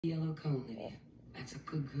Yellow cone, Livia. That's a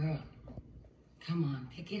good girl. Come on,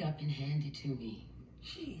 pick it up and hand it to me.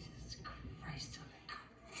 Jesus Christ on the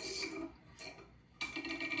cross.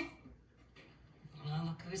 Well,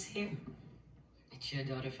 look who's here. It's your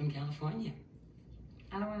daughter from California.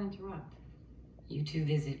 I don't want to interrupt. You two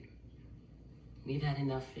visit. We've had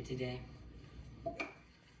enough for today.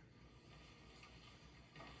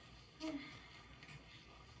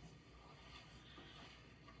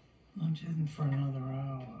 Lunch isn't for another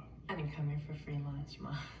hour. I didn't come here for free lunch,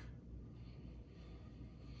 Ma.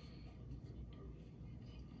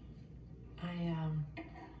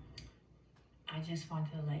 I just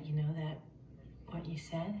wanted to let you know that what you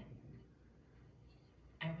said,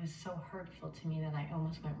 it was so hurtful to me that I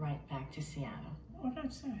almost went right back to Seattle. What did I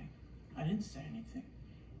say? I didn't say anything.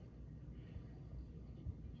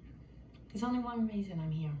 There's only one reason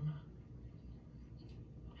I'm here, Ma.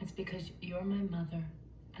 It's because you're my mother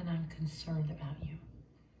and I'm concerned about you.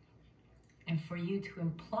 And for you to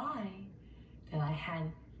imply that I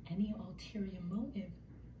had any ulterior motive,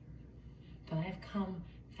 that I have come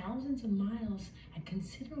thousands of miles at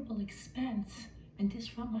considerable expense and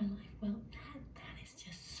disrupt my life, well, that is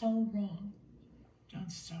just so wrong.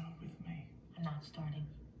 Don't start with me. I'm not starting.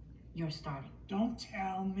 You're starting. Don't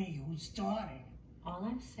tell me who's starting. All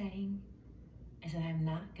I'm saying is that I'm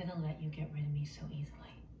not gonna let you get rid of me so easily.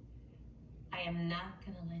 I am not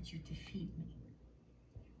gonna let you defeat me.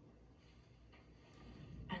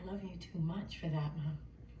 I love you too much for that, Ma.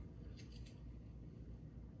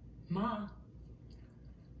 Ma,